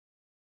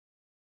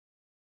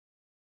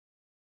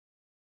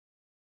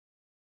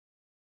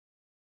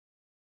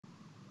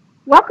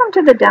Welcome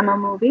to the demo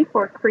movie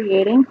for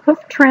creating hoof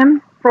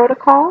trim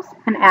protocols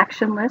and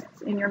action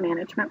lists in your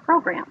management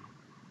program.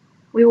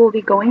 We will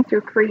be going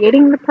through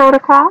creating the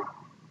protocol,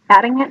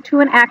 adding it to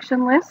an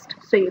action list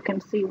so you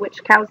can see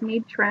which cows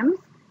need trims,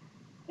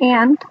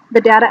 and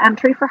the data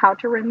entry for how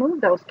to remove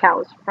those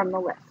cows from the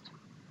list.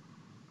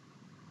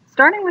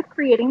 Starting with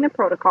creating the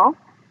protocol,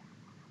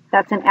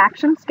 that's an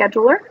action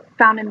scheduler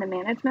found in the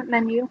management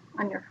menu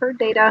on your herd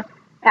data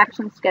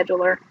action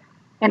scheduler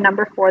and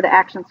number 4, the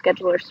action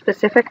scheduler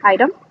specific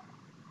item.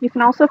 You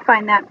can also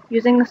find that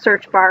using the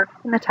search bar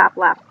in the top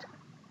left.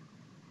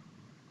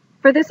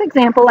 For this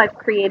example, I've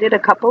created a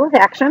couple of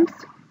actions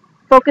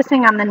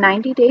focusing on the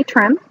 90-day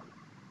trim.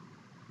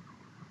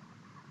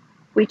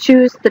 We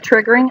choose the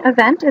triggering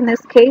event, in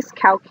this case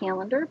cow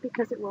calendar,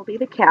 because it will be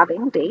the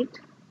calving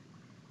date.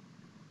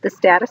 The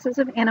statuses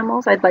of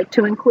animals I'd like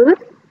to include,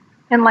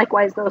 and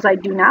likewise those I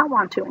do not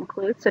want to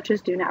include, such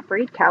as do not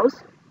breed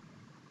cows.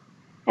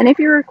 And if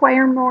you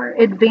require more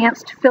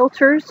advanced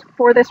filters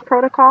for this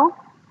protocol,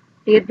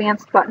 the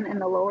advanced button in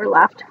the lower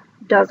left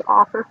does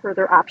offer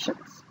further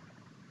options.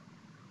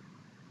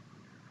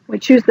 We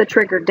choose the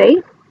trigger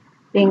date,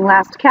 being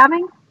last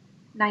calving,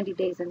 90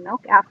 days in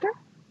milk after.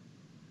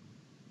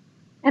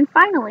 And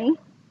finally,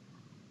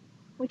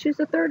 we choose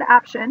the third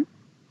option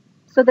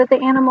so that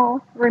the animal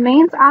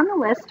remains on the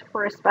list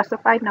for a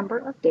specified number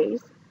of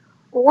days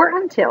or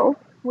until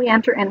we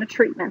enter in a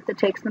treatment that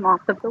takes them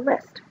off of the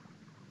list.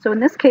 So in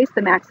this case,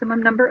 the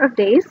maximum number of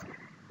days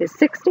is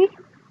 60,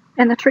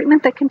 and the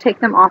treatment that can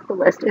take them off the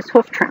list is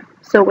hoof trim.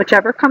 So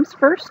whichever comes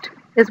first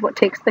is what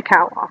takes the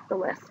cow off the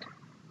list.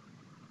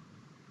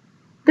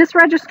 This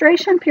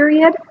registration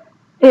period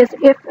is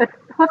if a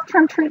hoof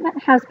trim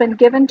treatment has been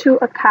given to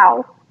a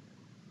cow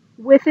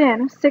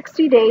within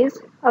 60 days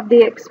of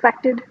the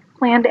expected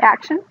planned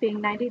action, being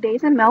 90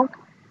 days in milk,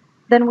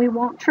 then we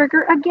won't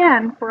trigger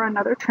again for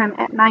another trim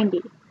at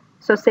 90.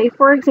 So say,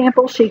 for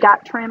example, she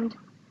got trimmed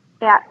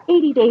at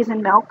 80 days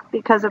in milk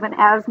because of an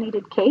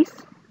as-needed case,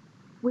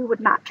 we would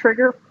not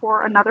trigger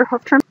for another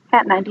hoof trim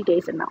at 90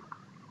 days in milk.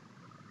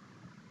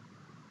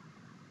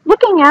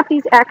 Looking at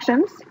these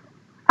actions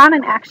on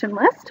an action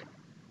list,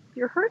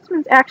 your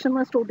herdsman's action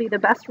list will be the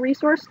best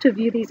resource to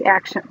view these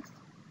actions.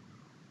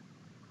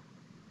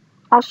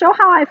 I'll show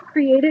how I've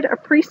created a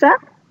preset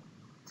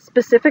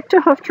specific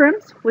to hoof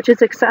trims, which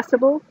is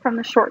accessible from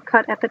the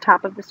shortcut at the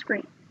top of the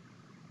screen.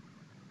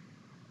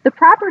 The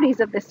properties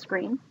of this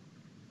screen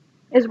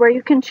is where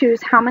you can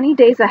choose how many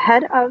days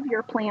ahead of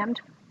your planned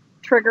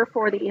trigger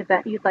for the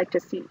event you'd like to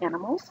see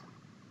animals,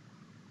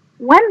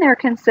 when they're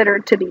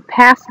considered to be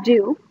past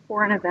due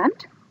for an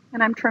event,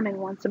 and I'm trimming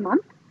once a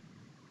month,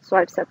 so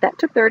I've set that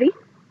to 30.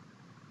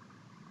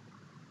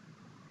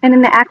 And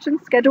in the Action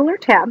Scheduler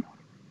tab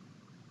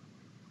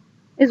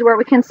is where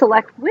we can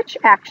select which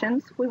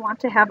actions we want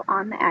to have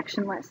on the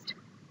action list.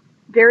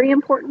 Very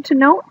important to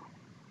note,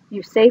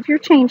 you save your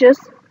changes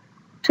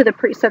to the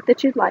preset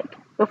that you'd like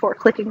before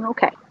clicking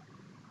OK.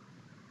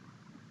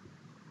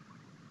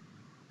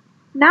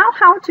 Now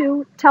how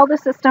to tell the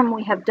system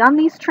we have done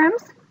these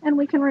trims and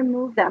we can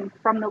remove them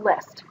from the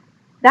list.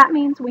 That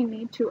means we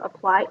need to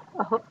apply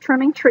a hoof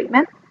trimming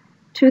treatment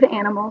to the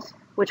animals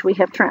which we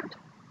have trimmed.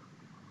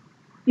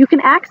 You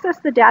can access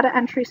the data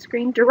entry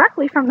screen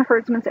directly from the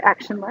herdsman's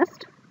action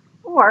list,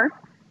 or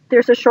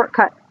there's a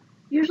shortcut,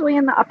 usually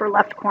in the upper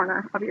left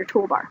corner of your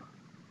toolbar.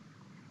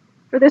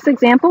 For this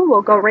example,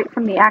 we'll go right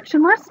from the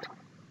action list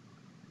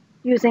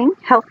using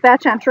health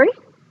batch entry.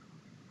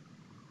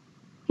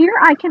 Here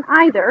I can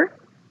either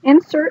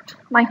insert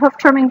my hoof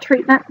trimming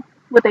treatment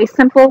with a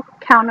simple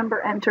cow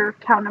number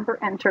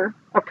enter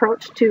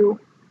approach to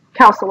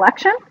cow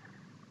selection,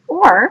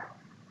 or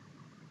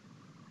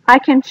I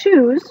can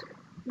choose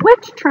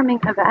which trimming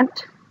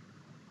event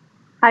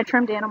I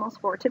trimmed animals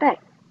for today.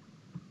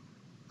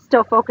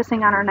 Still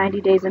focusing on our 90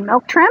 days in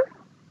milk trim.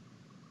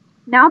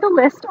 Now the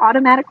list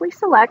automatically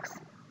selects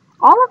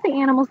all of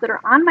the animals that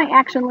are on my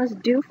action list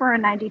due for a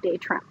 90-day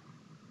trim.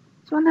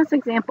 So in this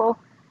example,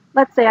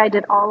 let's say I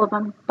did all of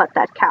them but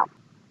that cow.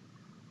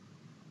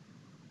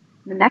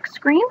 The next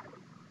screen,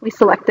 we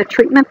select the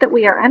treatment that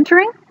we are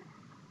entering,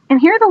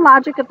 and here the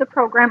logic of the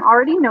program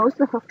already knows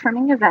the hoof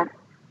trimming event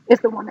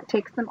is the one that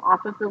takes them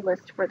off of the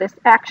list for this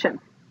action,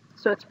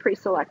 so it's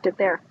pre-selected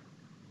there.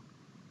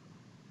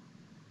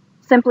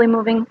 Simply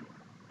moving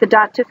the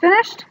dot to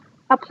finished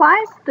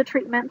applies the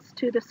treatments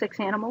to the 6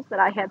 animals that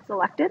I had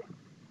selected,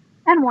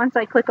 and once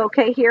I click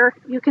OK here,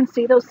 you can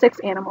see those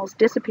 6 animals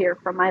disappear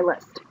from my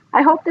list.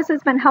 I hope this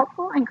has been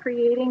helpful in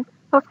creating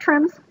hoof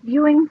trims,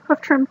 viewing hoof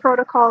trim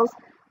protocols,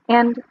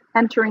 and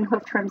entering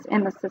hoof trims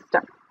in the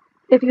system.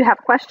 If you have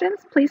questions,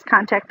 please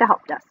contact the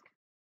help desk.